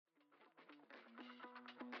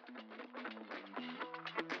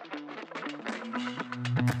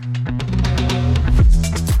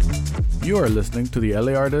You are listening to the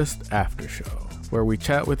LA Artist Aftershow, where we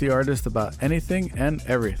chat with the artist about anything and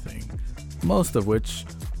everything, most of which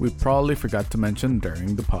we probably forgot to mention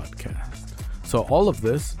during the podcast. So all of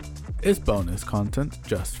this is bonus content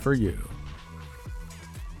just for you.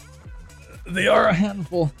 They are a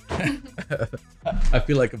handful. I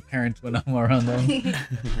feel like a parent when I'm around them.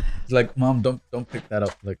 It's like, Mom, don't pick that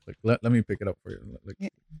up. Let me pick it up for you.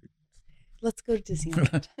 Let's go to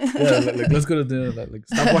Disneyland. Let's go to dinner.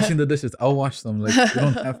 Stop washing the dishes. I'll wash them. You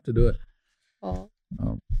don't have to do it. Oh.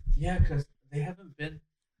 Yeah, because they haven't been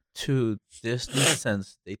to Disney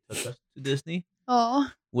since they took us to Disney. Oh.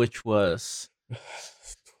 Which was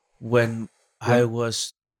when I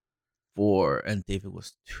was 4 and David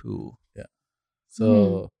was 2. Yeah.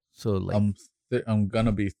 So I'm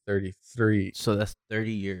gonna be 33. So that's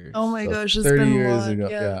 30 years. Oh my gosh, it's 30 been years long. ago.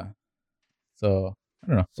 Yeah. So I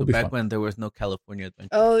don't know. So back when there was no California Adventure.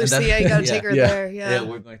 Oh, see, I gotta take her there. Yeah,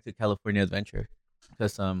 we're going to California Adventure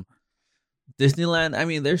because Disneyland. I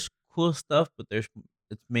mean, there's cool stuff, but it's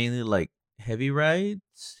mainly like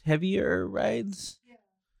heavier rides.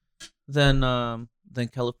 Than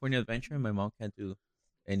California Adventure. And my mom can't do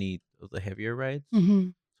any of the heavier rides, Mm-hmm.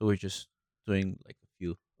 so we're just doing like a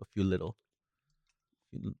few little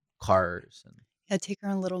cars and Take her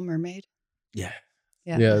on Little Mermaid. Yeah.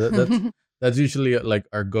 That's usually like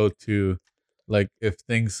our go-to, like if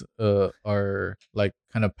things are like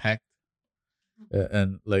kind of packed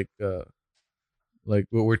and like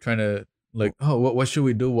we're trying to like, oh, what should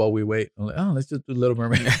we do while we wait? I'm like, oh, let's just do Little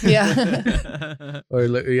Mermaid. Yeah. Or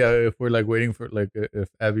like, if we're like waiting for like if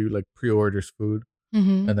Abby like pre-orders food,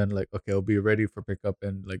 Mm-hmm. and then like, okay, it'll be ready for pickup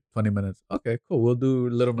in like 20 minutes. Okay, cool. We'll do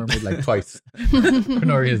Little Mermaid like twice for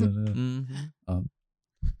no reason. Mm-hmm.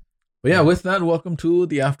 But yeah, with that, welcome to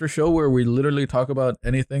the after show where we literally talk about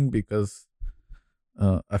anything because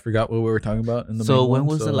I forgot what we were talking about in the So main when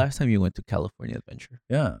one, was the last time you went to California Adventure?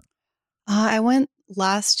 Yeah. I went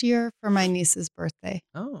last year for my niece's birthday.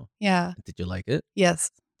 Oh. Yeah. Did you like it? Yes,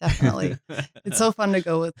 definitely. It's so fun to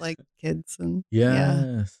go with like kids and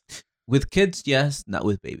Yes. With kids, yes, not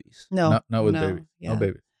with babies. No, Not with babies. Yeah. No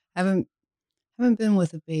babies. haven't been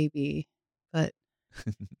with a baby, but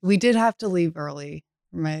we did have to leave early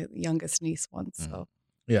for my youngest niece once. So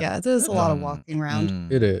Yeah. there's a lot of walking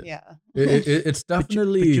around. It is. Yeah. It's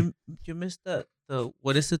definitely. But you missed the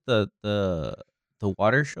what is it, the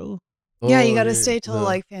water show? Yeah, you got to stay till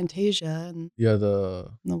like Fantasia and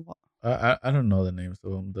the I don't know the names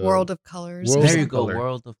of them. The World of Colors. World There of you go, Color.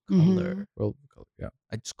 World of Mhm. Color. World of Color. Yeah.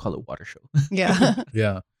 I just call it water show. Yeah.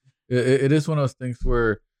 Yeah. It is one of those things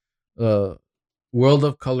where World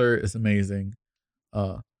of Color is amazing.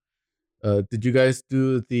 Did you guys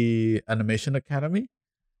do the Animation Academy?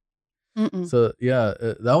 Mm-mm. So yeah,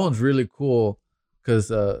 that one's really cool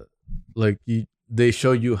because like they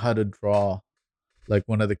show you how to draw like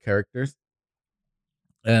one of the characters,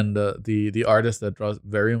 and the artist that draws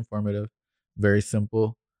very informative, very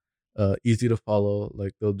simple, easy to follow.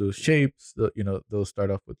 Like they'll do shapes, they'll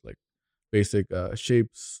start off with like basic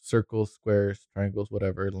shapes, circles, squares, triangles,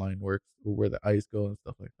 whatever line works, where the eyes go and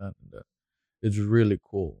stuff like that. And it's really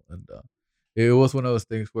cool. And it was one of those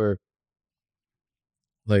things where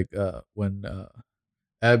like when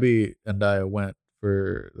Abby and I went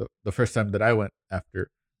for the first time that I went after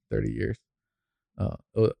 30 years,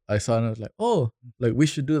 I saw it and I was like, oh, like we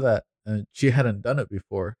should do that. And she hadn't done it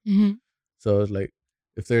before. Mm-hmm. So I was like,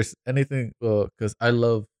 if there's anything, because I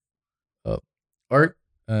love art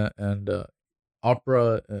and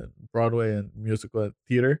opera and Broadway and musical and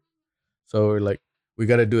theater. So we're like, we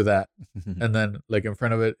got to do that. And then like in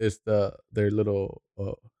front of it is their little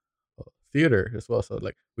theater as well. So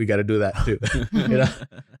like, we got to do that too,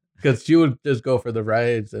 because she would just go for the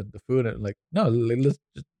rides and the food and like, no, let's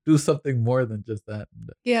just do something more than just that.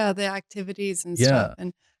 Yeah, the activities and stuff.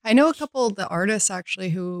 And I know a couple of the artists actually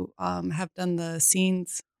who have done the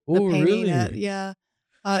scenes. The Oh, painting really? at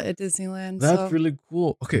Disneyland. That's really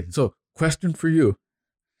cool. Okay, so question for you.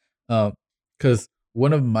 Because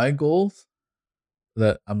one of my goals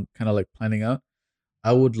that I'm kind of like planning out,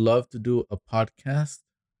 I would love to do a podcast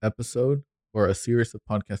episode or a series of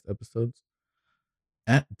podcast episodes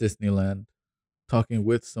at Disneyland, talking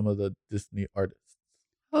with some of the Disney artists.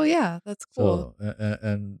 Oh yeah, that's cool. So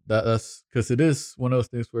and that's because it is one of those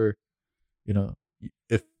things where,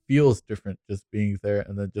 it feels different just being there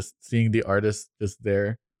and then just seeing the artist just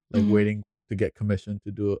there, like waiting to get commissioned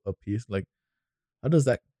to do a piece. Like, how does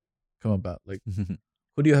that come about? Like,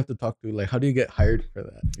 who do you have to talk to? Like, how do you get hired for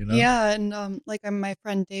that? Yeah, and my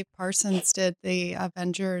friend Dave Parsons did the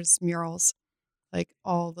Avengers murals, like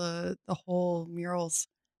all the whole murals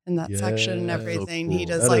in that section and Yeah, That's so everything. He cool.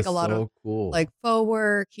 does that like is a lot of so cool. like faux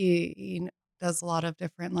work. He does a lot of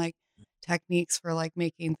different like techniques for like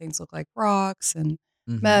making things look like rocks and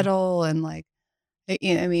Mm-hmm. metal and like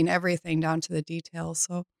I mean everything down to the details.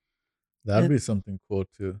 So That'd it, be something cool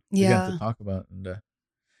too. Again, to yeah, talk about,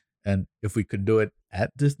 and if we could do it at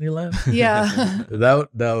Disneyland, yeah, that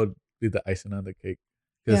would be the icing on the cake.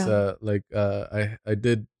 Because yeah. I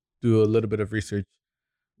did do a little bit of research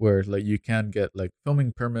where like you can get like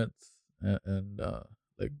filming permits and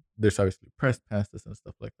like there's obviously press passes and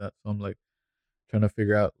stuff like that. So I'm like trying to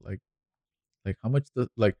figure out like how much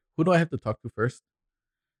like who do I have to talk to first,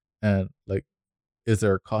 and like is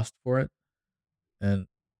there a cost for it, and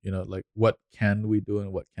like what can we do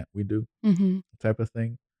and what can't we do Hmm. type of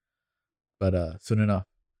thing. But soon enough,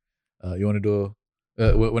 you want to do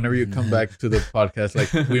whenever you come back to the podcast,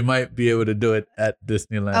 like we might be able to do it at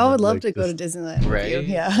Disneyland I would and love like to go to Disneyland with you. Right?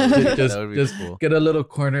 Yeah, That would be just cool. get a little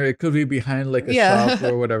corner. It could be behind like a shop yeah.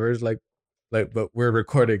 or whatever. It's like but we're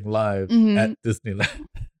recording live at Hmm. Disneyland.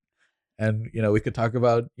 And we could talk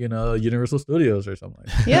about Universal Studios or something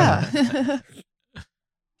like that. Yeah.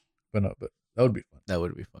 But no, but that would be fun. That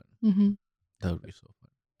would be fun. Hmm. That would be so fun.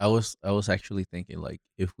 I was actually thinking like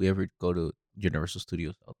if we ever go to Universal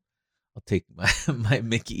Studios, I'll take my my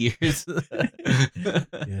Mickey ears.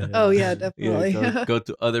 Oh yeah, Yeah. definitely. Go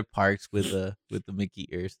to other parks with the Mickey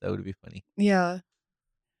ears. That would be funny. Yeah,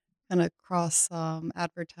 kind of cross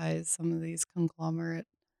advertise some of these conglomerate.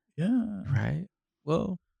 Yeah. Right?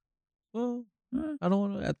 Well, well, Uh, I don't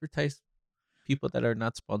want to advertise people that are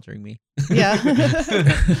not sponsoring me. Yeah. No,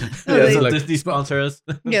 Yeah, they, so like Disney sponsor us.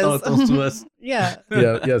 yes. Don't sue us. Yeah.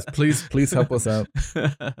 yeah, yes, please help us out.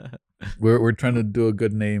 We're trying to do a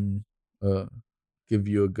good name, give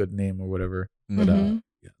you a good name or whatever. But Mhm.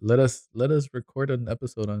 yeah, let us record an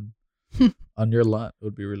episode on your lot. It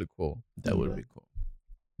would be really cool. That would Yeah. be cool.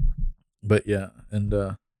 But yeah, and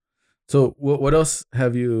so what else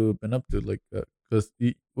have you been up to? Like, because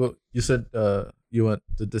you said you went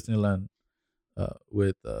to Disneyland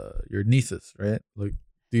with your nieces, right? Like,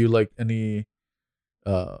 do you like any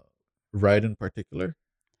uh ride in particular?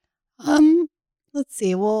 Um, let's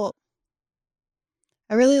see. Well,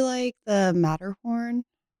 I really like the Matterhorn.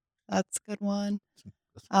 That's a good one.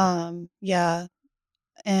 That's cool. Yeah,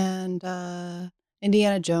 and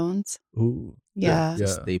Indiana Jones. Ooh, Yeah. It's a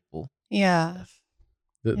yeah. staple. Yeah. Yes.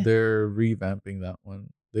 Yeah. They're revamping that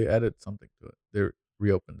one. They added something to it. They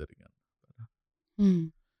reopened it again.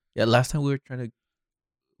 Mm. Yeah, last time we were trying to.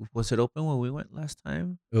 Was it open when we went last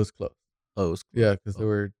time? It was close. Oh, it was closed. Yeah, because they Oh.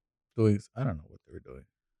 were doing. I don't know what they were doing.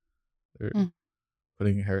 They're Mm.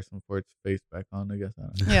 putting Harrison Ford's face back on. I guess. I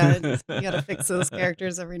don't know. Yeah, you got to fix those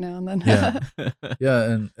characters every now and then. Yeah. Yeah,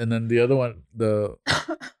 and then the other one,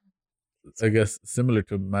 I guess similar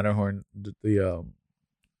to Matterhorn, the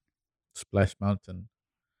Splash Mountain.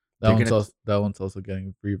 They're gonna. That one's also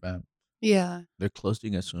getting revamped. Yeah. They're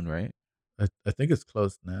closing it soon, right? I think it's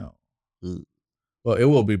closed now. Ugh. Well, it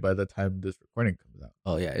will be by the time this recording comes out.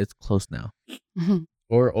 Oh yeah, it's closed now. Mhm.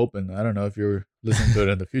 Or open. I don't know if you're listening to it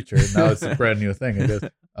in the future. Now it's a brand new thing, I guess.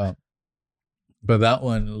 But that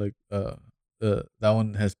one, like, that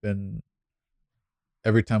one has been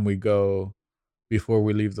every time we go, before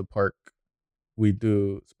we leave the park, we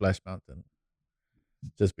do Splash Mountain,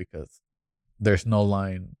 just because there's no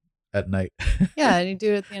line at night. Yeah, and you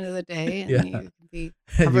do it at the end of the day, and Yeah. you can be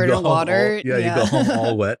And covered go in home water. you go home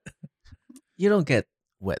all wet. You don't get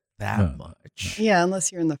wet No, that no, much. Yeah,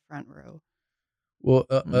 unless you're in the front row. Well,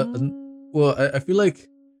 I feel like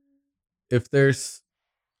if there's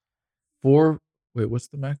four, wait, what's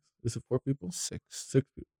the max? Is it 4 people? Six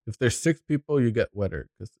people. If there's 6 people, you get wetter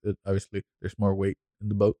because obviously there's more weight in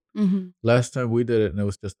the boat. Hmm. Last time we did it and it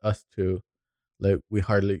was just us two, like we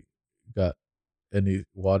hardly got any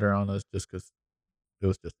water on us just because it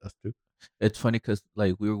was just us two. It's funny because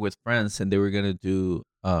like we were with friends and they were gonna do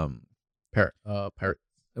Pirates.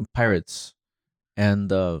 pirates,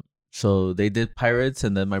 and so they did pirates,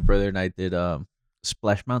 and then my brother and I did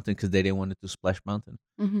Splash Mountain because they didn't want to do Splash Mountain.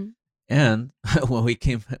 Hmm. And when we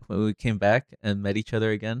came back and met each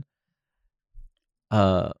other again,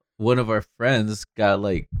 one of our friends got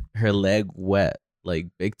like her leg wet, like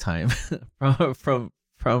big time, from from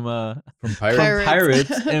from uh From from Pirates.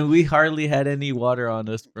 pirates, and we hardly had any water on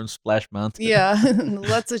us from Splash Mountain. Yeah,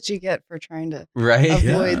 that's what you get for trying to Right?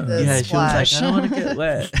 avoid Yeah. the Yeah, she was like, splash. I don't want to get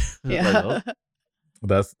wet. I was Yeah. like, oh.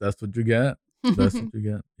 That's what you get. That's what you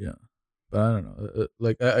get. Yeah. But I don't know.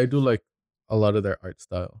 Like I do like a lot of their art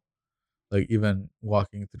style. Like even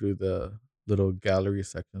walking through the little gallery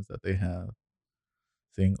sections that they have,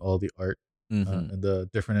 seeing all the art Mhm. and the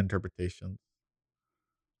different interpretations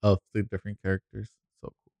of the different characters. So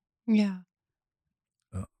cool. Yeah.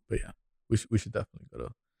 But yeah, we should definitely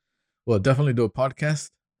definitely do a podcast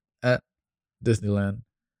at Disneyland.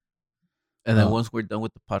 And then once we're done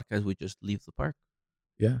with the podcast, we just leave the park.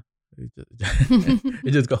 Yeah. You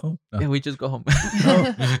just go home. No. Yeah, we just go home.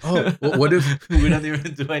 What if we don't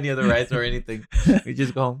even do any other rides or anything? We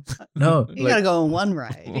just go home. No, You gotta go on one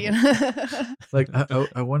ride. You know? Like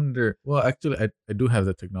I wonder. Well, actually, I do have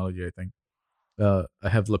the technology. I think I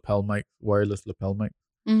have lapel mic, wireless lapel mic,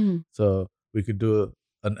 so we could do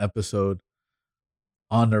an episode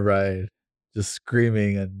on a ride, just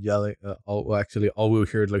screaming and yelling. All we'll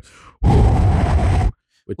hear is like,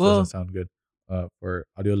 which doesn't sound good for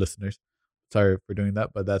audio listeners. Sorry for doing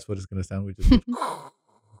that, but that's what it's gonna sound. We just.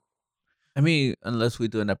 I mean, unless we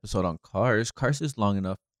do an episode on Cars. Cars is long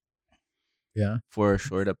enough. Yeah. For a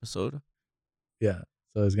short episode. Yeah.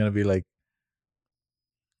 So it's gonna be like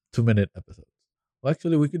 2-minute episodes. Well,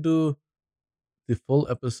 actually, we could do the full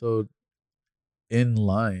episode in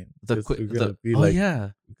line. Yeah,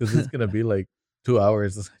 because it's gonna be like 2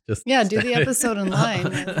 hours. Just do the episode in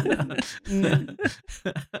line, and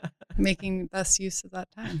making best use of that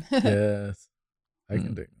time. Yes, I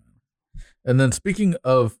can dig that. And then speaking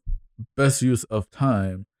of best use of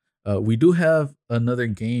time, we do have another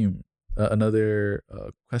game, another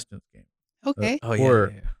questions game. Okay.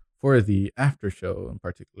 For the after show in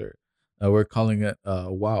particular, we're calling it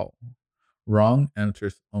WOW, wrong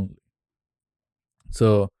answers only.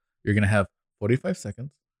 So you're gonna have 45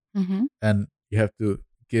 seconds, and you have to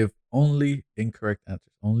give only incorrect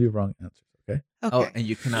answers, only wrong answers. Okay. Oh, and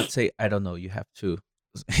you cannot say I don't know. You have to.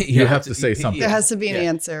 You have to say something. There has to be an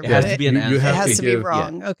answer. It has to be an answer. It has to be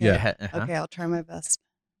wrong. Okay. Yeah. Okay, I'll try my best.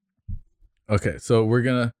 Okay, so we're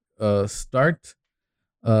gonna start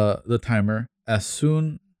the timer as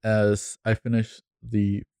soon as I finish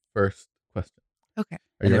the first question. Okay.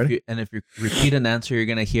 Are you ready? If you repeat an answer, you're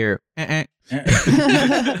gonna hear.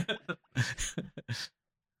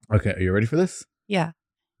 Okay, are you ready for this? Yeah.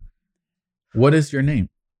 What is your name?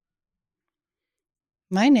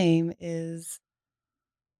 My name is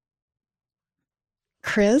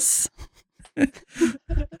Chris.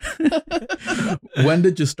 When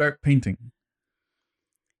did you start painting?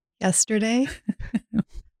 Yesterday.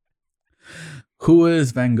 Who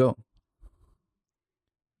is Van Gogh?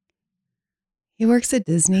 He works at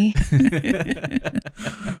Disney.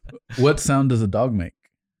 What sound does a dog make?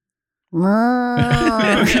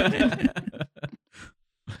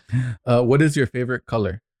 What is your favorite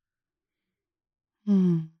color?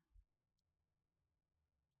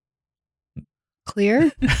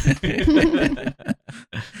 Clear.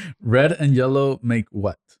 Red and yellow make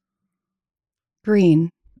what?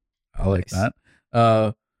 Green. I like that.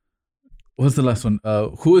 What's the last one?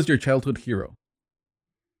 Who is your childhood hero?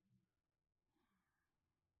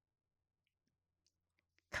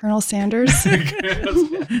 Colonel Sanders.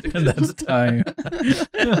 That's time.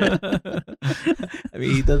 I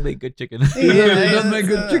mean, he does make good chicken. He does make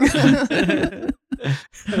good chicken.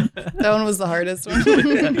 That one was the hardest one.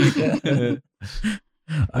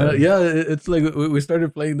 It's like we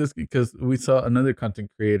started playing this because we saw another content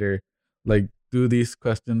creator like do these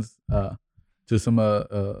questions to some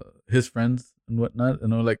his friends and whatnot,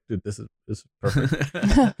 and I'm like, dude, this is perfect.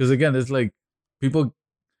 Because again, it's like people,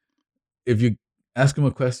 if you ask them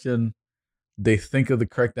a question, they think of the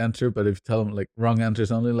correct answer, but if you tell them like wrong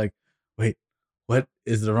answers only, like, wait, what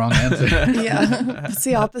is the wrong answer? Yeah, it's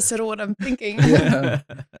the opposite of what I'm thinking. Yeah.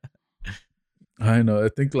 I know. I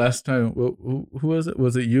think last time, who was it?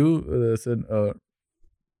 Was it you that said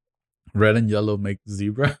red and yellow make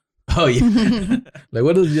zebra? Oh yeah. Like,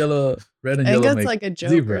 what does red and yellow make? I think it's like a joke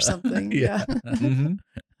zebra? or something. Yeah. Mm-hmm.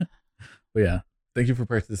 But yeah, thank you for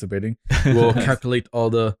participating. We'll calculate all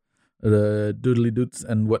the doodly doots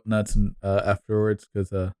and whatnots and afterwards, because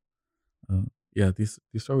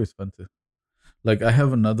these are always fun too. Like, I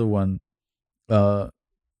have another one. That's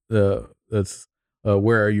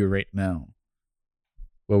where are you right now?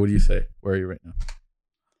 What would you say? Where are you right now?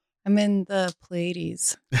 I'm in the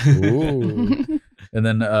Pleiades. Ooh. And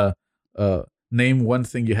then name one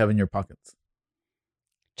thing you have in your pockets.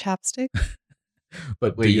 Chapstick?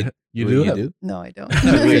 But wait, you do? No, I don't.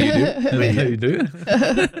 Wait, you do? Wait, you do?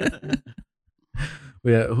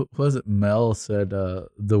 Yeah, who was it? Mel said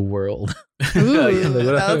the world. Ooh,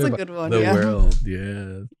 that was a good one. The world,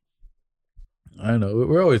 yeah. I don't know.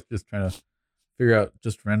 We're always just trying to figure out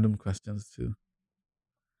just random questions too.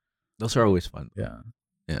 Those are always fun. Yeah.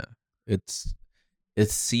 Yeah. It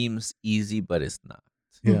seems easy, but it's not.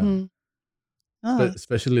 Yeah. Mm-hmm. But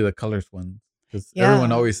especially the colors one, because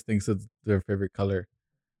everyone always thinks it's their favorite color,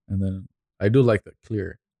 and then I do like the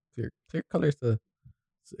clear color.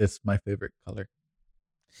 It's my favorite color.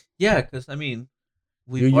 Yeah, because I mean,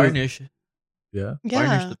 we You use- varnish Yeah.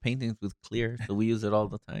 varnish Yeah. the paintings with clear, so we use it all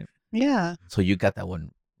the time. Yeah. So you got that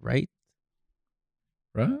one right?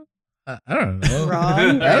 Right? I don't know.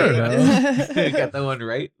 Wrong, I don't right? know. You got that one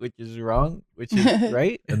right, which is wrong, which is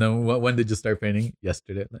right. And then when did you start painting?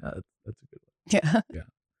 Yesterday. That's a good Yeah.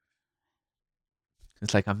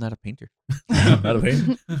 It's like I'm not a painter. one. Not a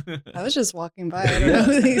painter. I was just walking by. I don't know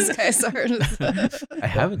who these guys are. I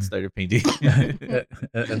haven't started painting.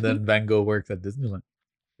 And then Van Gogh works at Disneyland.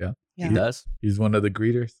 He Yeah. does. He's one of the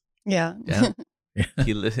greeters. Yeah. Yeah. Yeah.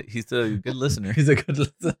 He's a good listener. He's a good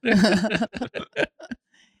listener.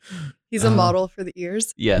 He's a model for the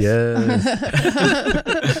ears. Yes. Yes.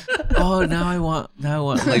 Oh, now I want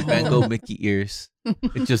like Van Gogh Mickey ears.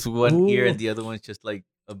 It's just one ear and the other one's just like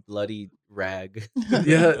a bloody rag.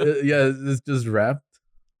 Yeah, it's just wrapped.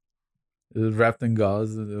 It's wrapped in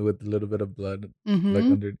gauze with a little bit of blood, like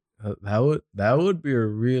Mhm. under. That would be a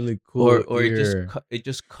really cool or ear. it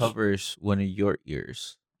just covers one of your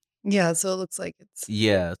ears. Yeah, so it looks like it's,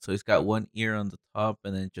 Yeah, so it's got one ear on the top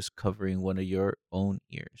and then just covering one of your own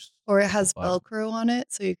ears. or it has bottom. Velcro on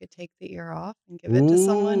it, so you could take the ear off and give it to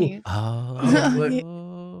someone. Ooh. You...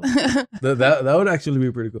 Oh, That would actually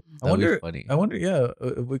be pretty cool. That'd be funny. I wonder, yeah,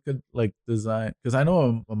 if we could like design, because I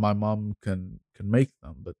know my mom can make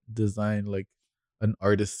them, but design like an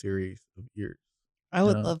artist series of ears, I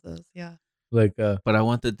would Yeah. love those. Yeah. like but I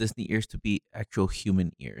want the Disney ears to be actual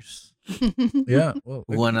human ears. yeah, well,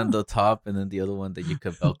 One on the top and then the other one that you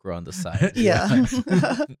could Velcro on the side. Yeah.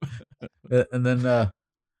 And then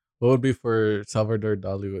what would be for Salvador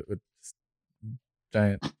Dali with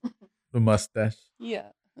giant mustache, Yeah.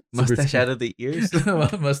 Super Mustache skinny. out of the ears.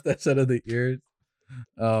 mustache out of the ears.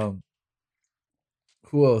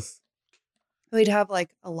 Who else? We'd have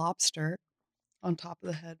like a lobster on top of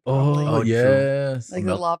the head. Oh, Probably. Oh, true. yes. Like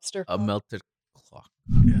melt- the lobster. A claw. melted clock.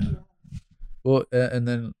 Yeah. Well, and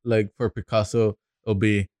then like for Picasso, it'll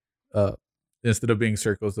be instead of being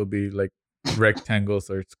circles, it'll be like rectangles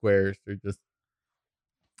or squares or just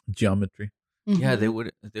geometry. Yeah, Mhm.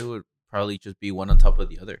 they would probably just be one on top of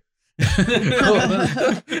the other.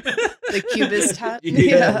 The cubist hat? Yeah,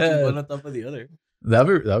 Yeah. just one on top of the other.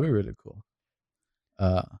 That'd be really cool.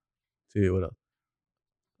 See what else?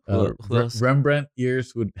 Who else? Rembrandt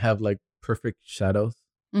ears would have like perfect shadows,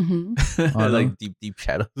 Mhm. Like deep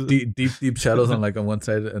shadows. deep shadows on like on one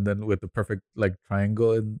side, and then with the perfect like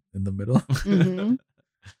triangle in the middle. Mhm.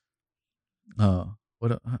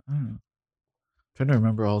 What I don't know. Trying to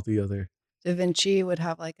remember all the other. Da Vinci would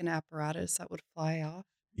have like an apparatus that would fly off.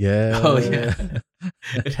 Yeah. Oh, yeah.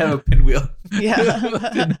 It'd have a pinwheel.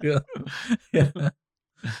 Yeah. Yeah.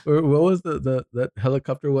 Or what was the that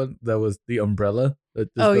helicopter one that was the umbrella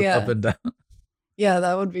that just Oh, goes yeah. up and down? Yeah,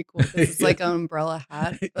 that would be cool. 'Cause it's like an umbrella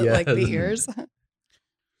hat, but like the Yes. ears.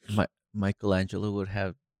 Michelangelo would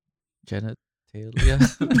have genitalia.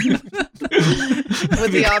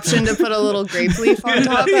 With the option to put a little grape leaf on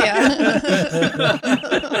top.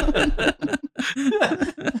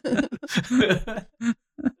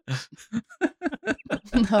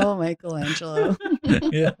 Oh, Michelangelo.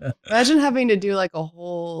 Yeah. Imagine having to do like a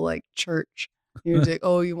whole like church. You're like,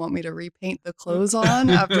 oh, you want me to repaint the clothes on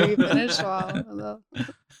after you finish? Wow.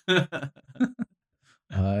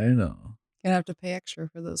 I know. Gonna have to pay extra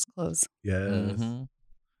for those clothes. Yes. Mhm.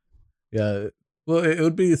 Yeah. Well, it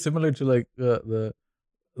would be similar to like the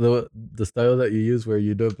style that you use where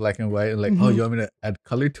you do it black and white and like, oh, Mhm. you want me to add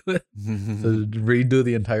color to it? So redo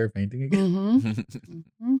the entire painting again?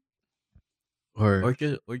 Mm-hmm. Or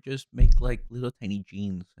or just make like little tiny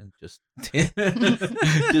jeans and just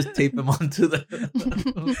just tape them onto the.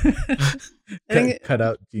 I think cut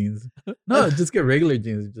out jeans. No, just get regular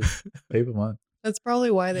jeans. Just tape them on. that's probably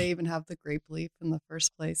why they even have the grape leaf in the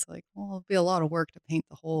first place. Like, well, it'll be a lot of work to paint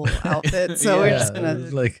the whole outfit, so we're just Yeah, gonna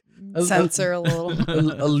it's like a- censor a little.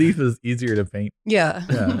 a leaf is easier to paint. Yeah.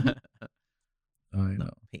 Yeah, I know.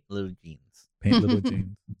 Paint little jeans. Paint little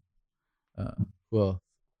jeans. Well,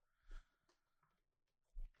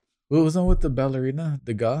 what was on with the ballerina,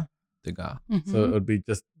 the ga? The guy. So it Mhm. would be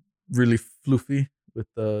just really floofy with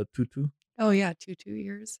the tutu. Oh yeah, 2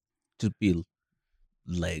 ears. Just be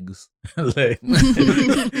legs. Like,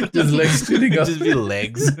 just legs shooting up. Just be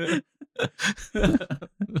legs.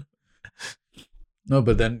 No,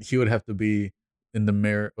 but then he would have to be in the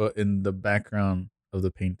mirror or in the background of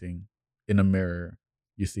the painting. In a mirror,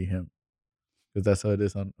 you see him because that's how it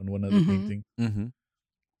is on one of the Mhm. paintings. Mm-hmm.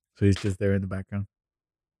 So he's just there in the background.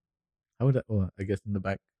 How would well, I guess in the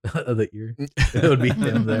back of the ear. It would be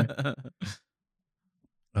him there.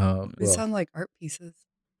 They Well, sound like art pieces.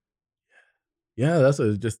 yeah, that's what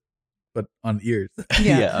it's just, but on ears.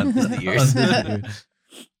 Yeah, on Disney ears. On Disney ears.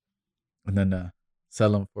 and then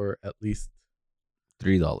sell them for at least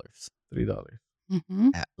 $3 $3 Mm-hmm.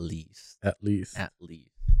 at least. at least. At least.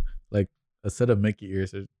 Like a set of Mickey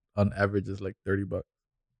ears on average is like $30.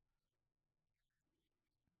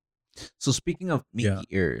 So speaking of Yeah. Mickey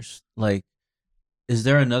ears, like, is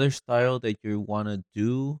there another style that you want to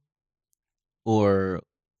do, or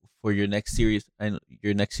for your next series? I know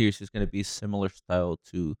your next series is going to be similar style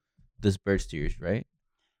to this bird series, right?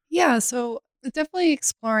 Yeah, so definitely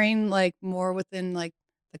exploring like more within like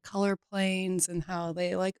the color planes and how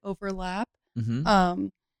they like overlap. Mm-hmm.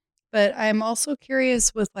 Um, but I'm also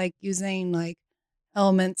curious with like using like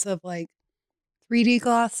elements of like 3D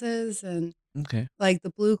glasses and Okay. like the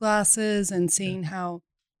blue glasses and seeing how,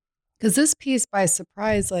 because this piece by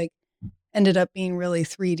surprise like ended up being really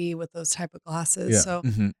 3D with those type of glasses. Yeah. So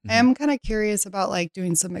Mm-hmm. I am kind of curious about like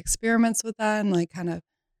doing some experiments with that and like kind of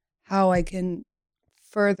how I can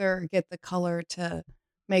further get the color to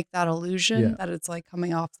make that illusion Yeah. that it's like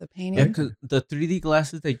coming off the Yeah, painting. because the 3D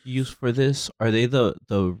glasses that you use for this, are they the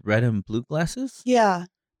red and blue glasses? Yeah.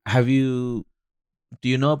 Do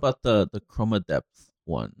you know about the chroma depth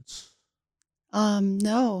ones?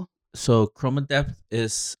 No. So chroma depth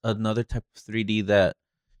is another type of 3D that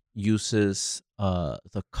uses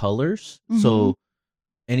the colors. Mhm. So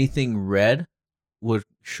anything red would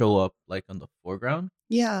show up like on the foreground,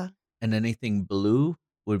 Yeah. and anything blue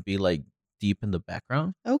would be like deep in the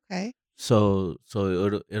background. Okay. So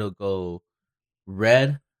it'll go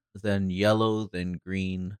red, then yellow, then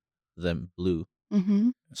green, then blue.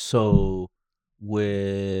 Mm-hmm. So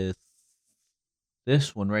with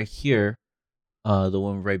this one right here, the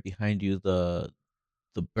one right behind you, the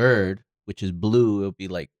bird, which is blue, it'll be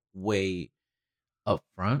like way up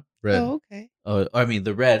front. Red. Oh, okay. I mean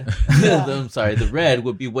the red. Yeah. I'm sorry, the red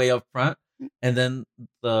would be way up front, and then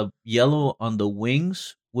the yellow on the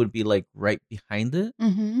wings would be like right behind it,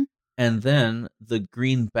 Mm-hmm. and then the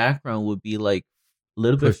green background would be like a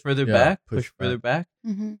little bit Push- further yeah, back, push push further back,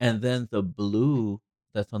 Mm-hmm. and then the blue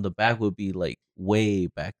that's on the back would be like way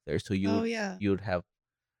back there. So Oh, yeah. you would have.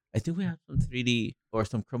 I think we have some 3D or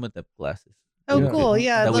some chroma depth glasses. Oh, Yeah. cool.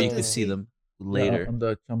 Yeah, I'd That way love you to can see see. them Yeah, later. on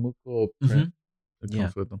the Chamuco Mhm. print that Yeah.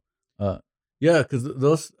 comes with them. Yeah, because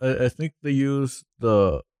those I think they use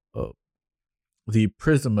the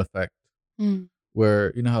prism effect, Mm.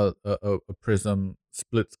 where you know how a prism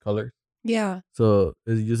splits colors. Yeah. So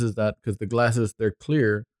it uses that because the glasses, they're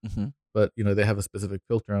clear, Mm-hmm. but you know they have a specific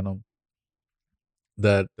filter on them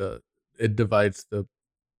that it divides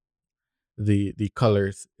the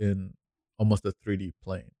colors in almost a 3D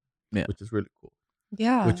plane, Yeah. which is really cool.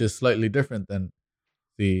 Yeah. Which is slightly different than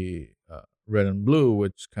the red and blue,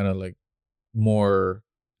 which kind of like more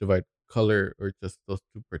divide color or just those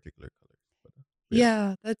two particular colors. But,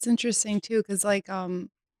 Yeah, that's interesting too, because like and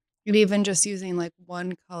even just using like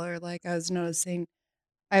one color, like I was noticing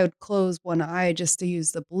I would close one eye just to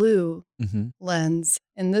use the blue Mm-hmm. lens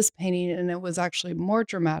in this painting, and it was actually more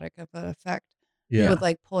dramatic of an effect yeah, with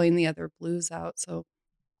like pulling the other blues out. So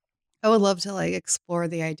I would love to like explore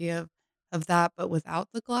the idea of that, but without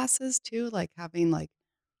the glasses too, like having like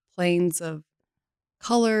planes of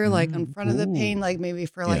color like in front of the paint, Ooh. like maybe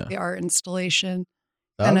for like Yeah. the art installation.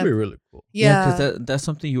 that Kind would be of, really cool. Yeah, because yeah, that's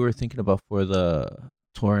something you were thinking about for the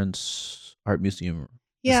Torrance Art Museum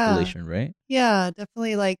yeah, installation, right? yeah,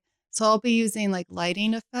 definitely. Like, so I'll be using like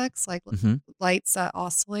lighting effects, like Mm-hmm. lights that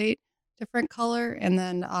oscillate different color, and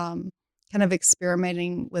then kind of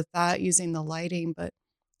experimenting with that using the lighting. But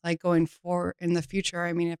like going forward in the future,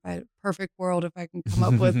 I mean, if I perfect world, if I can come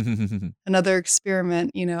up with another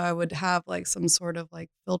experiment, I would have like some sort of like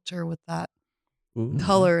filter with that Ooh.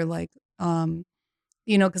 color, like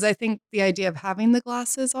because I think the idea of having the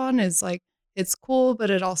glasses on is like it's cool, but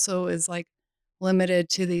it also is like limited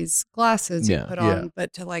to these glasses you Yeah. put Yeah. on,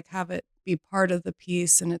 but to like have it be part of the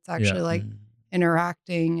piece and it's Yeah. actually like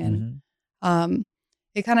interacting and Mhm.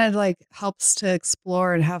 it kind of like helps to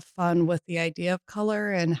explore and have fun with the idea of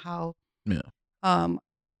color and how Yeah. um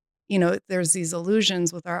there's these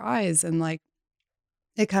illusions with our eyes and like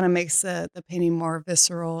it kind of makes the painting more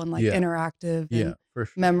visceral and like Yeah. interactive Yeah, and for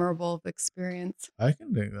sure. memorable of experience. I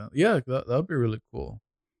can dig that. Yeah, that'd be really cool.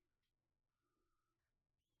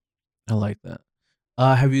 I like that.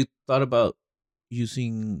 Have you thought about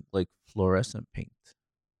using like fluorescent paint?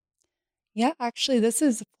 Yeah, actually, this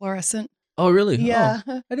is fluorescent. Oh, really? Yeah.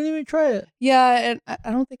 Oh, I didn't even try it. Yeah, and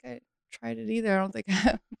I don't think I tried it either. I don't think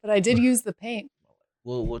but I did use the paint.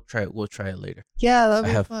 We'll try it. We'll try it later. Yeah, that'd I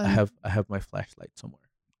be have fun. I have my flashlight somewhere.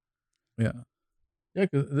 Yeah. Yeah,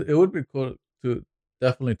 because it would be cool to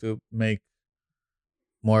definitely to make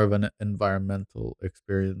more of an environmental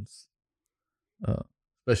experience, uh,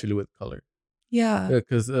 especially with color. Yeah. Yeah,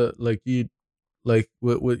 because like you like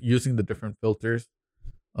with using the different filters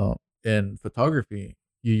in photography,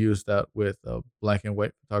 you use that with black and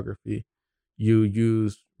white photography. You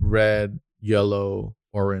use red, yellow,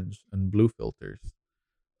 orange, and blue filters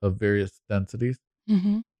of various densities,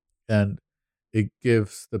 Mhm. and it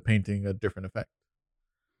gives the painting a different effect.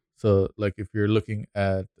 So, like if you're looking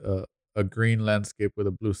at a green landscape with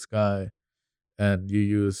a blue sky, and you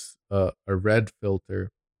use a red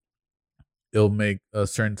filter, it'll make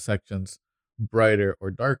certain sections brighter or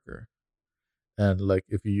darker. And like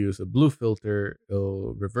if you use a blue filter,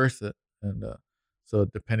 it'll reverse it. And so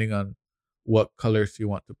depending on what colors you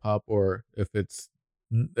want to pop, or if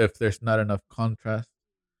there's not enough contrast,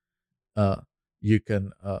 uh, you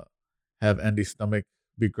can have Andy's stomach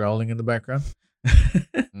be growling in the background.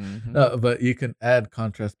 Mm-hmm. But you can add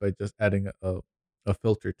contrast by just adding a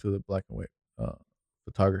filter to the black and white uh,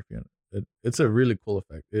 photography, and it's a really cool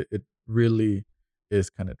effect. It really is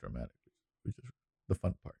kind of dramatic, which is the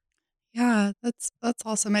fun part. Yeah, that's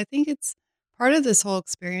awesome. I think it's part of this whole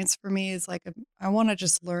experience for me is like I want to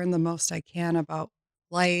just learn the most I can about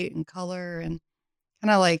light and color and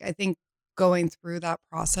kind of like I think going through that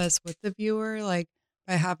process with the viewer like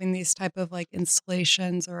by having these type of like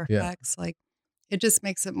installations or Yeah, effects like it just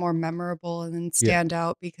makes it more memorable and then yeah, stand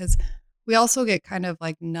out because we also get kind of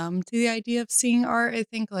like numb to the idea of seeing art. I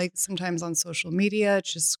think like sometimes on social media,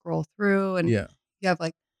 just scroll through and yeah, you have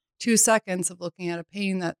like 2 seconds of looking at a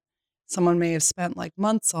painting that someone may have spent like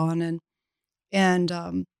months on and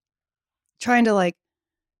trying to like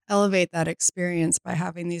elevate that experience by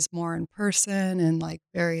having these more in person and like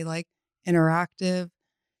very like interactive.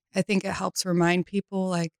 I think it helps remind people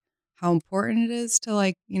like how important it is to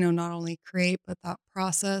like, not only create, but that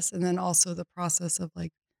process. And then also the process of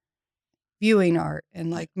like viewing art and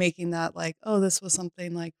Yeah. like making that like, oh, this was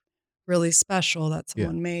something like really special that yeah,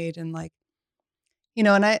 someone made. And like,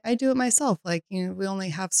 and I do it myself. Like, we only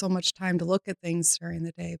have so much time to look at things during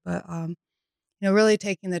the day, but, really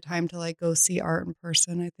taking the time to like go see art in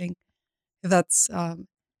person. I think if that's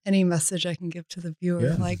any message I can give to the viewer,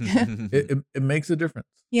 yeah. like, It makes a difference.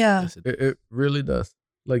 yeah, Yes, it It really does.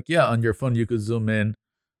 Like, yeah, on your phone you could zoom in,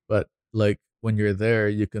 but like when you're there,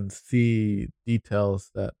 you can see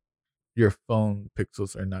details that your phone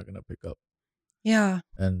pixels are not gonna pick up, yeah.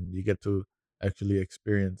 and you get to actually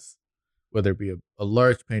experience, whether it be a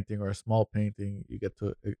large painting or a small painting, you get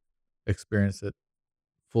to experience it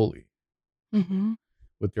fully Hmm.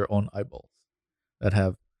 with your own eyeballs that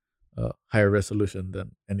have higher resolution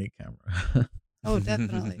than any camera. Oh,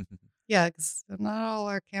 definitely. is. Yeah, because not all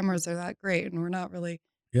our cameras are that great, and we're not really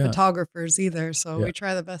Yeah, photographers either. So yeah, we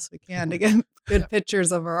try the best we can to get Yeah. good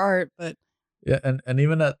pictures of our art. But yeah, and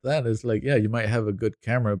even at that, it's like, yeah, you might have a good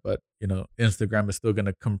camera, but Instagram is still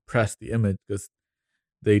gonna compress the image because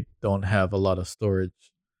they don't have a lot of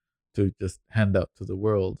storage to just hand out to the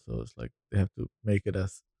world. So it's like they have to make it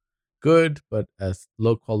as good but as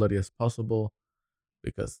low quality as possible,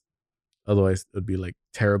 because otherwise it would be like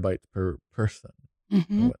terabytes per person and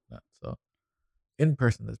hmm, whatnot. So in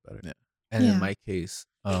person is better. Yeah. And in yeah, my case,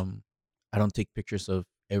 I don't take pictures of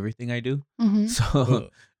everything I do. hmm, So Uh,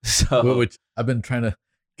 so which I've been trying to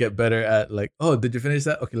get better at. Like, oh, did you finish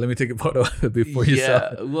that? Okay, let me take a photo of it before you sell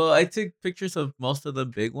yeah, it. well, I take pictures of most of the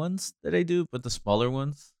big ones that I do, but the smaller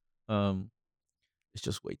ones, um, it's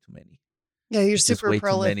just way too many. yeah. You're It's just super way too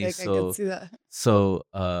many. prolific. I could So see that.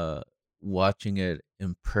 so watching it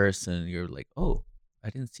in person, you're like, "Oh, I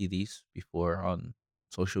didn't see these before on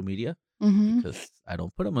social media Hmm. because I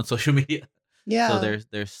don't put them on social media." So Yeah.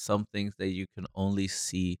 there's some things that you can only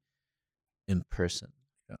see in person.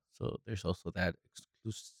 Yeah, So there's also that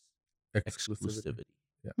exclusivity. exclusivity,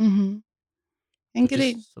 Yeah, Hmm. And which is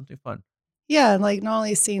getting, something fun. yeah, like not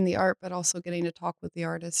only seeing the art, but also getting to talk with the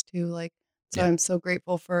artist too. Like, so Yeah. I'm so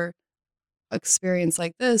grateful for experience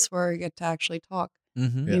like this where I get to actually talk,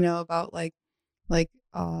 Mhm. yeah, about like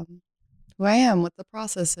who I am, what the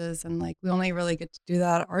process is, and like we only really get to do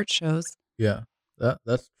that at art shows. yeah.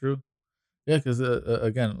 That's true. Yeah, because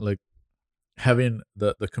again, like having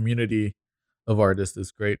the community of artists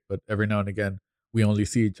is great, but every now and again we only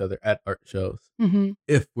see each other at art shows Mhm.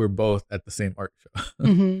 if we're both at the same art show.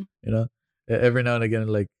 Mhm. you know, every now and again,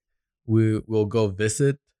 like we'll go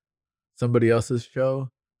visit somebody else's show,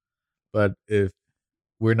 but if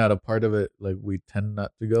we're not a part of it, like we tend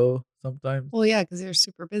not to go sometimes. Well, yeah, because you're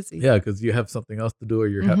super busy. Yeah, because you have something else to do, or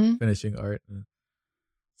you're Mhm. finishing art. And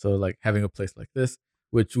so, like having a place like this,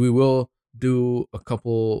 which we will do a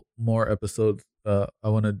couple more episodes. I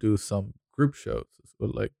want to do some group shows,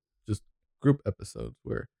 with like just group episodes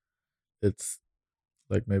where it's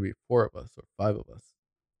like maybe 4 of us or 5 of us,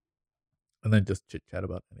 and then just chit chat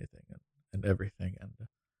about anything and everything. And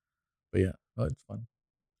but yeah, no, it's fun.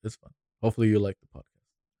 It's fun. Hopefully you like the podcast.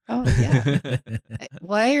 Oh yeah.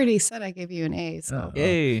 Well, I already said I gave you an A, so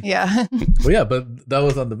Yay. yeah. Well, yeah, but that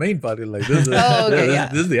was on the main body. Like this is Oh, okay, this, yeah.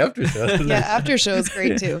 this is the after show. Yeah, after show is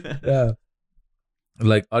great too. Yeah,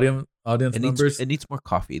 like audience It members. needs more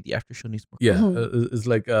coffee. The after show needs more. Yeah, Mhm. it's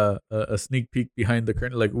like a sneak peek behind the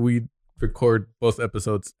curtain. Like we record both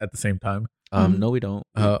episodes at the same time. Mhm. No, we don't.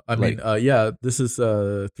 I mean, yeah, this is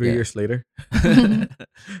 3 Yeah. years later.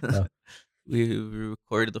 We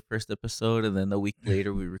recorded the first episode, and then a week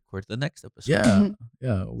later we recorded the next episode. Yeah, Mhm.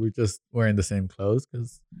 yeah, we're just wearing the same clothes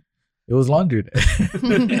because it was laundry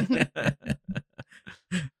day.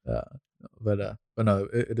 But no,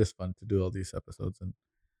 it is fun to do all these episodes and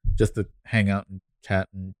just to hang out and chat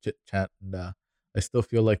and chit chat. And I still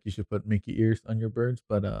feel like you should put Mickey ears on your birds,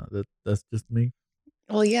 but that's just me.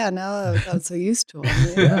 Well, yeah, now I've got so used to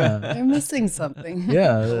them. Yeah. They're missing something.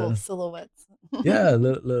 Yeah. Little silhouettes. Yeah,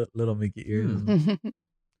 little Mickey ears.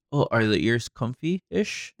 Oh, are the ears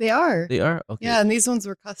comfy-ish? They are. They are? Okay. Yeah, and these ones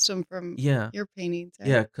were custom from Yeah. your paintings. Right?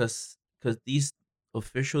 Yeah, because these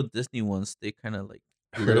official Disney ones, they kind of like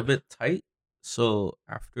a little bit tight. So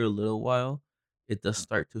after a little while, it does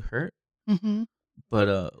start to hurt. Mm-hmm.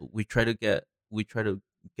 But we try to get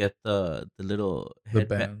the little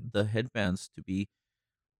The headbands to be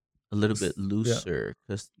a little bit Yeah. looser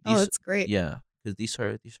because Oh, that's great. Yeah, because these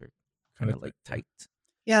are kind Kinda of like tight, tight.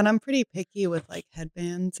 Yeah, and I'm pretty picky with like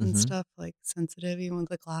headbands and Mhm. stuff, like sensitive, even with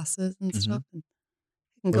the glasses and Mhm. stuff. And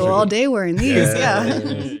I can Those go are all good. day wearing these. Yeah.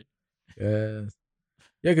 Yes. Yes.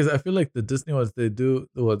 Yeah, because I feel like the Disney ones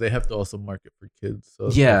they have to also market for kids. So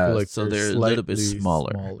I Yeah, feel like so they're a little bit slightly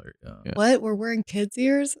smaller. Yeah. Yeah. What? We're wearing kids'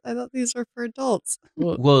 ears? I thought these were for adults.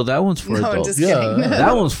 Well, that one's for No, I'm adults. just Yeah, kidding.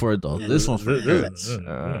 That one's for adults. This one's for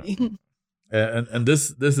Yeah. kids. And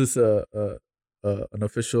this is an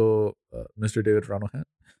official Mr. David Ronald hat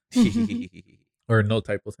or no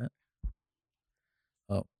typos hat.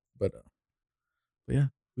 But yeah,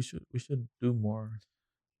 we should do more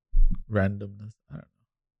randomness. I don't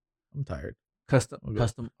know. I'm tired. Okay.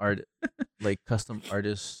 Custom art, like custom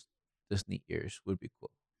artist Disney ears would be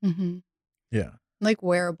cool. hmm Yeah, Like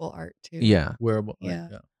wearable art too. Yeah. wearable. Yeah.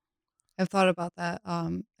 Yeah, I've thought about that.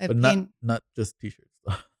 I've but not just t-shirts.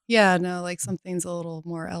 Though. Yeah, no, like something's a little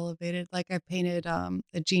more elevated. Like I painted a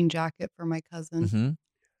jean jacket for my cousin Mm-hmm.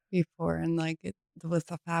 before, and like it with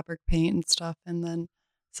the fabric paint and stuff. And then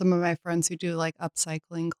some of my friends who do like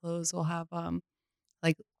upcycling clothes will have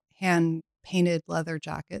like hand painted leather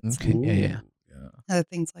jackets Okay. and Yeah. Yeah. other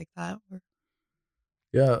things like that.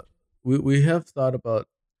 Yeah, we have thought about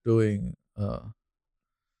doing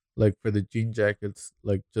like for the jean jackets,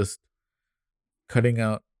 like just cutting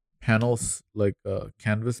out panels, like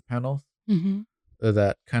canvas panels Mm-hmm.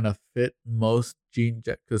 that kind of fit most jean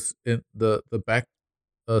jacket. Because in the back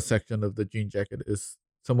section of the jean jacket is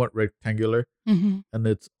somewhat rectangular, Mm-hmm. and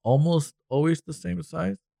it's almost always the same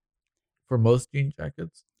size for most jean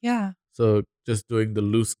jackets. Yeah. So just doing the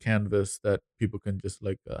loose canvas that people can just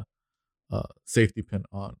like safety pin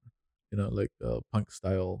on, like punk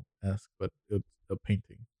style esque, but it's a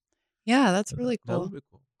painting. Yeah, that's And really That cool. would be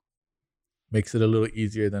cool. Makes it a little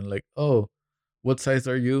easier than like, oh, what size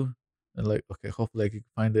are you? And like, okay, hopefully I can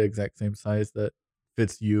find the exact same size that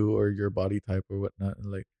fits you or your body type or whatnot,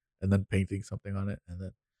 and then painting something on it and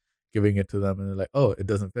then giving it to them, and they're like, oh, it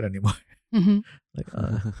doesn't fit anymore. Mm-hmm.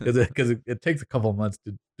 Like, because it takes a couple months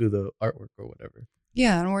to do the artwork or whatever.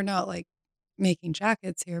 Yeah, and we're not like making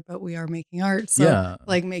jackets here, but we are making art. So Yeah.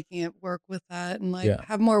 like making it work with that and like Yeah.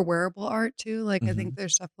 have more wearable art too. Like I Mhm. think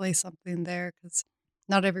there's definitely something there because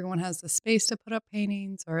not everyone has the space to put up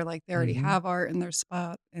paintings or like they already Mhm. have art in their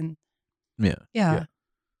spot. And Yeah. yeah,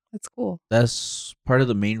 that's cool. That's part of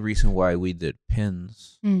the main reason why we did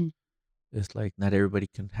pins. Mm. It's like not everybody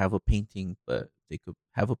can have a painting, but they could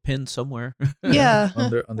have a pin somewhere. Yeah. on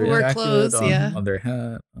their Or jacket, clothes, yeah. on their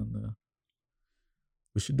hat, on the.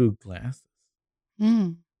 We should do glasses.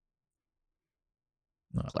 Mm.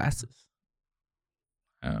 No, Glasses.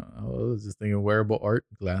 I don't know. I was just thinking wearable art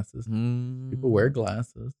glasses. People wear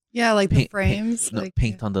glasses. Yeah, like the Paint- frames. No, like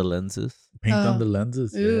paint on the lenses. Paint on Oh. the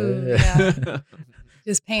lenses. Ooh, yeah.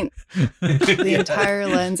 just paint the entire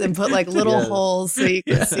lens and put like little Yes. holes so you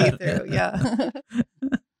can see through. Yeah.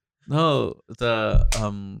 No, the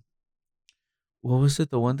what was it?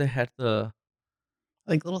 The one that had the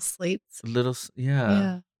Like little slates. little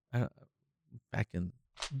Yeah. back in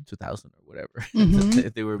 2000 or whatever.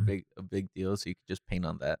 Mhm. They were a big deal, so you could just paint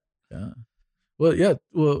on that. Yeah. Well, yeah.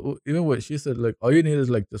 Well, even what she said, like all you need is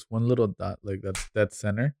like just one little dot, like that's dead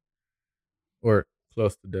center, or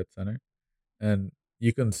close to dead center, and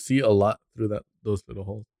you can see a lot through those little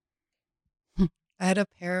holes. I had a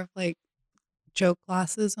pair of like joke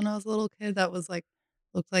glasses when I was a little kid that was like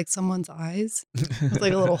looked like someone's eyes with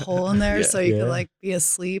like a little hole in there, Yeah. so you could Yeah. like be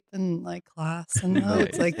asleep in like class and it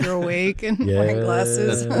looks Nice. like you're awake and wearing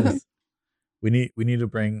glasses. Yes. we need to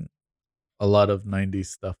bring a lot of 90s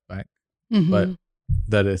stuff back, but Hmm.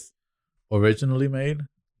 that is originally made,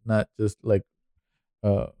 not just like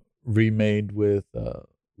uh remade with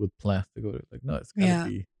plastic or like no, it's gotta Yeah.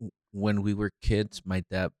 be When we were kids, my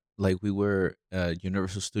dad, like we were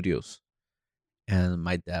Universal Studios, and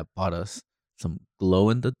my dad bought us some glow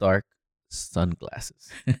in the dark sunglasses.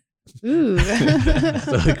 Ooh.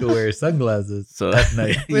 so I could wear sunglasses So at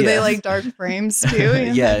night. Were they yeah. like dark frames too?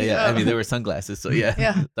 Yeah, yeah. I mean, they Oh. were sunglasses, so yeah,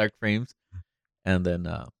 Yeah. dark frames. And then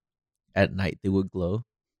at night they would glow,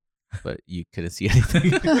 but you couldn't see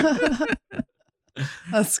anything.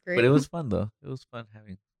 That's But great. it was fun though. It was fun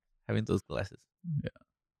having those glasses.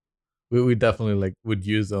 We definitely like would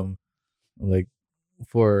use them like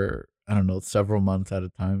for I don't know several months at a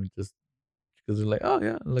time, just because they're like, oh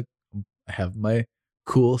yeah, look, I have my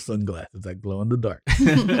cool sunglasses that glow in the dark.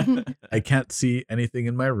 I can't see anything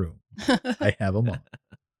in my room. I have them on.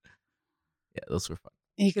 Yeah, those were fun.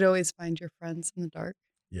 You could always find your friends in the dark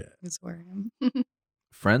Yeah. who's wearing them.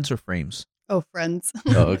 Friends or frames? Oh, friends.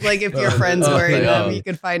 Oh, okay. Like if your friend's wearing like, them, oh, you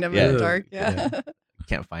could find them in yeah. the dark. Yeah.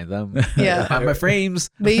 Can't find them. Yeah. Find my frames.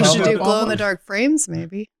 But you Found should my do glow in the phone. dark frames,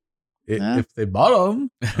 maybe. Yeah. If they bought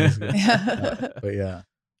them, Yeah. but yeah,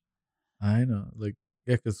 I know, like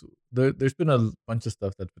yeah, because there's been a bunch of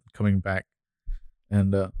stuff that's been coming back,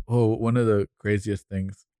 and one of the craziest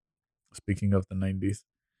things. Speaking of the '90s,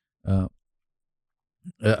 uh,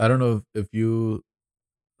 I don't know if you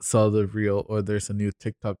saw the reel or there's a new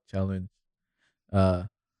TikTok challenge. Uh,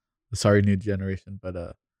 sorry, new generation, but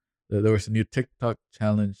there was a new TikTok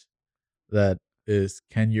challenge that is,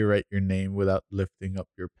 can you write your name without lifting up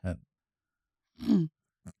your pen? Isn't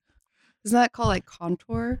that called like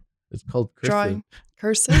contour It's called cursive. drawing?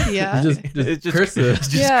 Cursive? Yeah. It's just cursive. It's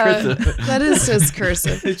just Yeah, cursive. that is just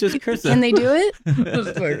cursive. It's just cursive. Can they do it?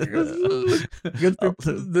 It's like,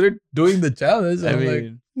 because they're doing the challenge. I I'm mean,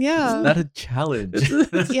 like, Yeah. it's not a challenge.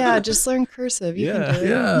 Yeah, just learn cursive. You Yeah. can do it.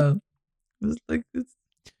 yeah. It's like it's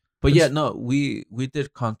But yeah, It's- no, we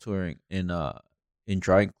did contouring in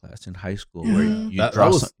drawing class in high school where Mhm. you that draw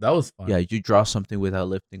was that was fun. yeah, you draw something without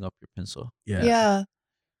lifting up your pencil. Yeah.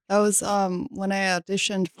 That was when I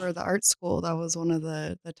auditioned for the art school, that was one of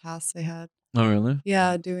the tasks they had. Oh really?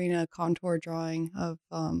 Yeah, doing a contour drawing of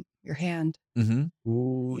your hand. Mm-hmm.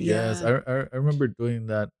 Ooh, yes. Yeah. I remember doing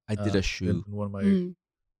that. I did a in shoe. one of my, Mm.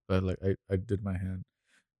 but like I did my hand.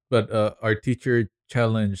 But our teacher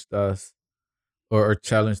challenged us, or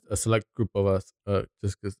challenged a select group of us,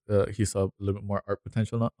 just because he saw a little bit more art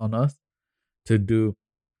potential on us, to do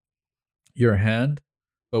your hand,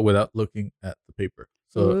 but without looking at the paper.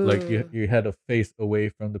 So like Ooh. you had to face away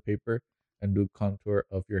from the paper and do contour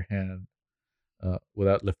of your hand,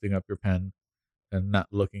 without lifting up your pen and not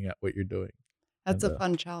looking at what you're doing. That's And, a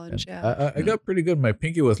fun challenge, and yeah. I got pretty good. My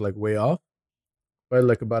pinky was like way off by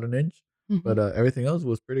like about an inch, Mhm. but everything else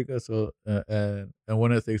was pretty good. So and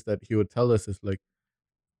one of the things that he would tell us is like,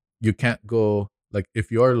 you can't go, like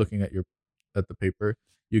if you are looking at the paper,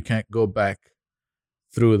 you can't go back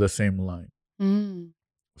through the same line. Mm.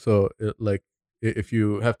 So like if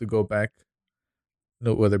you have to go back,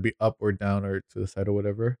 whether it be up or down or to the side or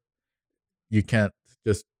whatever, you can't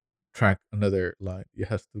just track another line. You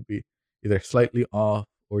have to be either slightly off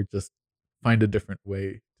or just find a different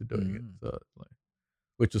way to doing it. Mm. So like,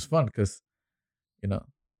 which is fun because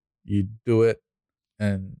you do it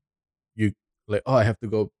and you like, oh, I have to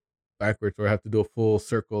go backwards or I have to do a full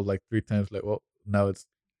circle like 3 times. Like, well, now it's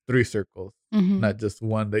 3 circles, Mhm. not just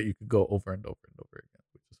one that you could go over and over and over again,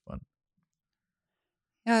 which is fun.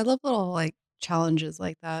 Yeah, I love little like challenges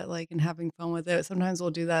like that, like and having fun with it. Sometimes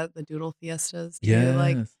we'll do that at the doodle fiestas too,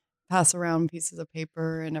 like Yes. pass around pieces of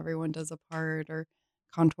paper and everyone does a part or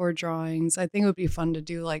contour drawings. I think it would be fun to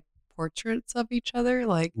do like portraits of each other,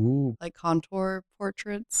 like Ooh. contour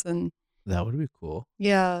portraits and That would be cool.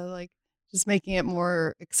 yeah, like just making it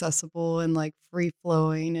more accessible and like free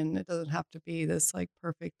flowing and it doesn't have to be this like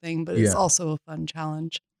perfect thing, but it's Yeah. also a fun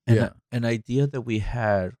challenge. And Yeah. an idea that we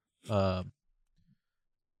had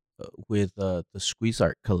with the Squeeze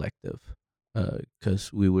Art Collective,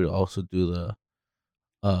 because we would also do the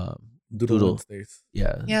Doodle Wednesdays.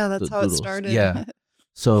 yeah, Yeah, that's the how it doodles. started. Yeah.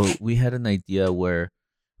 So we had an idea where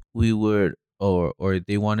we would or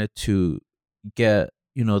they wanted to get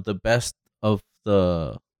the best of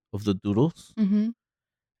the doodles Hmm.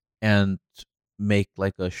 and make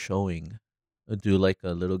like a showing, do like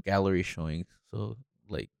a little gallery showing. So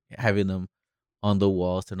like having them on the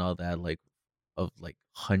walls and all that, like of like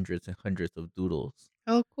hundreds and hundreds of doodles.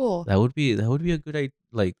 Oh, cool. That would be a good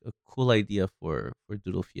like a cool idea for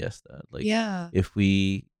Doodle Fiesta. Like Yeah. if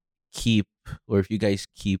we keep, or if you guys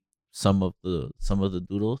keep some of the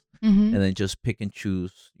doodles, Mm-hmm. and then just pick and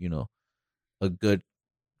choose, a good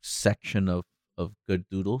section of good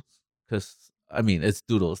doodles, because I mean it's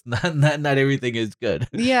doodles. Not everything is good.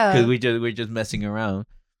 Yeah. Because we're just messing around.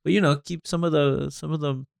 But keep some of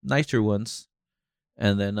the nicer ones,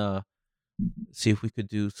 and then see if we could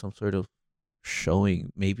do some sort of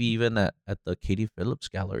showing, maybe even at the Katie Phillips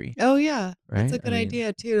Gallery, Oh, yeah. That's right? a good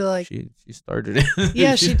idea too. To, like, she started it.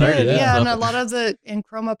 yeah, she started did. it, Yeah, so- and a lot of the in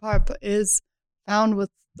Chroma Pop is found with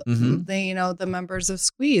Mhm. the members of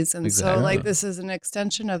Squeeze, and so like Exactly. this is an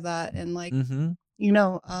extension of that, and like Mhm.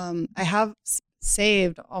 I have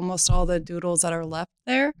saved almost all the doodles that are left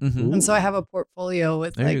there, Mhm. and so I have a portfolio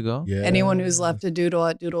with There like you go. Yeah. anyone who's left a doodle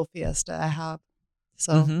at Doodle Fiesta. I have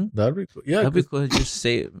so. Mhm. That'd be cool. Yeah, That'd be 'cause- cool. Just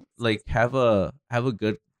say, like, have a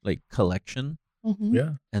good like collection, Mhm.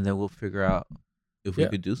 yeah, and then we'll figure out if we Yeah.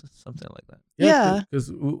 could do something like that. Yeah. because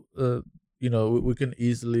we can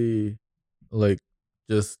easily like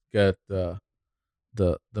just get the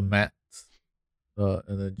mats,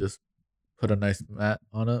 and then just put a nice mat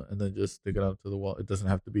on it, and then just stick it onto the wall. It doesn't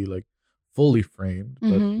have to be like fully framed, but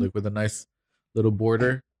Mhm. like with a nice little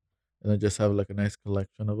border, and then just have like a nice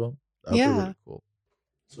collection of them. That'd be Yeah. really cool.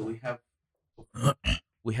 So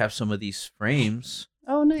we have some of these frames,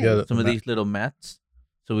 Oh, nice. Yeah, some of mat. these little mats,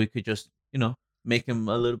 so we could just make them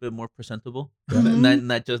a little bit more presentable. Mhm.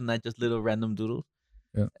 Not just little random doodles,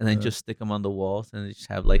 Yeah, and then yeah, just stick them on the walls, and just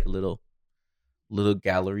have like a little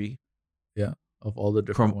gallery, of all the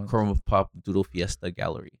different ones. Chroma Pop Doodle Fiesta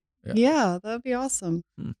gallery. Yeah. Yeah, that'd be awesome.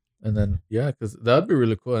 And then because that'd be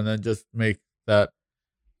really cool, and then just make that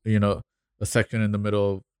a section in the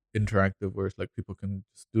middle of interactive where it's like people can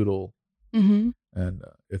just doodle, Mm-hmm. and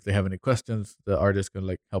if they have any questions, the artist can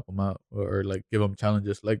like help them out, or like give them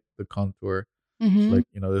challenges, like the contour. Mm-hmm. Like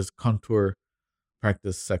there's contour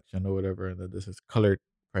practice section or whatever, and then this is colored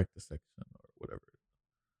practice section or whatever.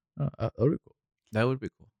 That would be cool. That would be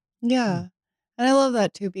cool. Yeah. And I love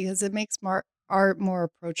that too because it makes art more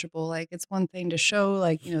approachable. Like it's one thing to show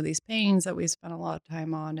like, these paintings that we spent a lot of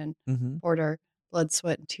time on and Mm-hmm. poured our blood,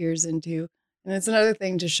 sweat, and tears into. And it's another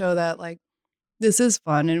thing to show that like this is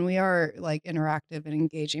fun and we are like interactive and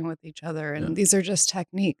engaging with each other. And Yeah. these are just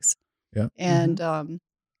techniques. Yeah. And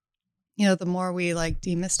the more we like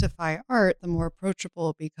demystify art, the more approachable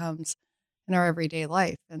it becomes in our everyday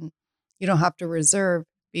life. And you don't have to reserve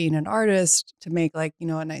being an artist to make like, a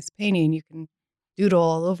nice painting. You can doodle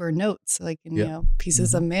all over notes, like in, Yeah.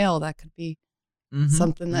 pieces of mail that could be Mm-hmm.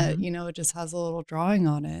 something that, it just has a little drawing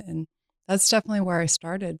on it. And that's definitely where I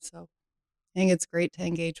started. So I think it's great to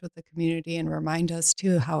engage with the community and remind us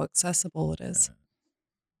too how accessible it is.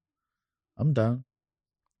 I'm down.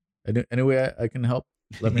 Any way I can help,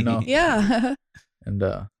 let me know. Yeah. And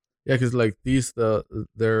because like these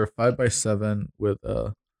they're 5x7 with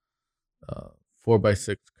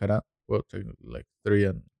 4x6 cutout. Well, technically like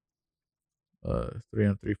 3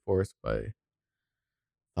 3/4 by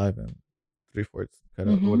 5 3/4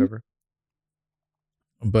 cutout Mhm. or whatever.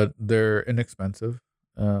 But they're inexpensive.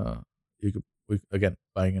 Again,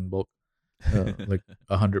 buying in bulk, like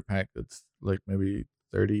 100 pack. It's like maybe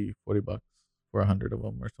 $30-$40 for 100 of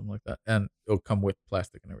them or something like that, and it'll come with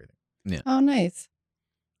plastic and everything. Oh, nice.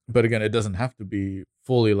 But again, it doesn't have to be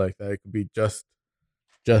fully like that. It could be just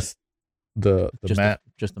the mat,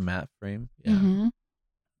 just the mat frame. Yeah. Mhm.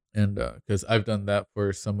 and because I've done that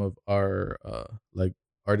for some of our like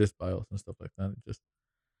artist bios and stuff like that. And just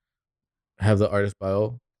have the artist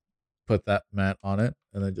bio, put that mat on it,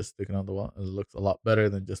 and then just stick it on the wall. And it looks a lot better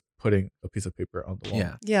than just putting a piece of paper on the wall.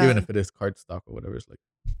 Yeah. Yeah. Even if it is cardstock or whatever, it's like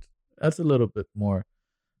that's a little bit more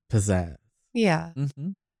pizzazz. Yeah.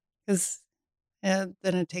 Mm-hmm. Because then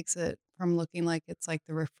it takes it from looking like it's like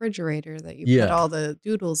the refrigerator that you Yeah. put all the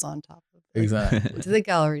doodles on top of. Like, Exactly. to the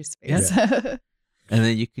gallery space. And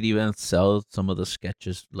then you could even sell some of the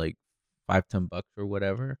sketches like $5-10 or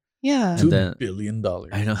whatever. Yeah. And $2 then- billion.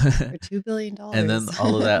 I know. For $2 billion. And then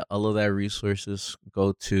all of that resources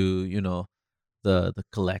go to the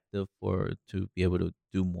collective to be able to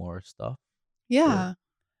do more stuff. Yeah.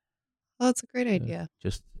 Well, that's a great idea.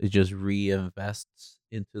 It just reinvests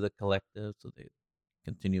into the collective, so they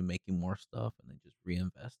continue making more stuff, and then just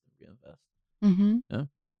reinvest. Mm-hmm. That'd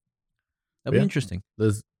be Yeah. interesting.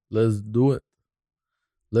 Let's do it.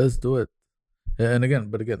 Let's do it. And again,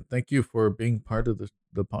 thank you for being part of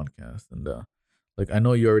the podcast. And like I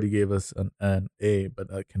know you already gave us an A, but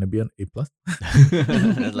can it be an A plus?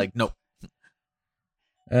 Like no.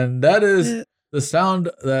 And that is the sound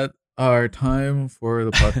that our time for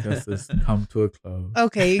the podcast has come to a close.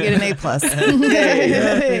 Okay, you get an A+.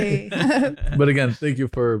 Yay. Yay. But again, thank you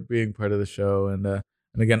for being part of the show. And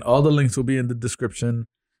again, all the links will be in the description.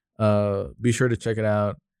 Be sure to check it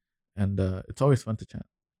out. And it's always fun to chat.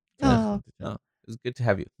 It's always Oh, fun to chat. No, it was good to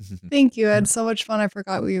have you. thank you. I had so much fun. I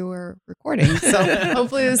forgot we were recording. So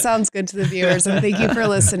hopefully this sounds good to the viewers. And thank you for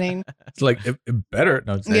listening. It's like it better.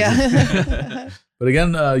 No, I'm just Yeah. But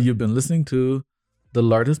again, you've been listening to the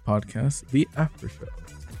largest podcast, The Aftershow.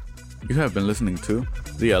 You have been listening to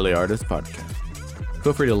the LA Artist Podcast.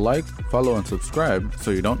 Feel free to like, follow, and subscribe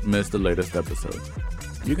so you don't miss the latest episode.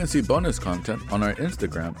 You can see bonus content on our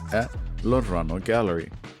Instagram at Lorano Gallery,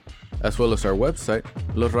 as well as our website,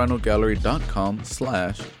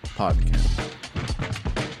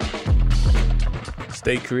 loranogallery.com/podcast.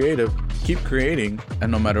 Stay creative, keep creating, and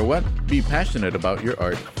no matter what, be passionate about your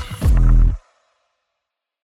art.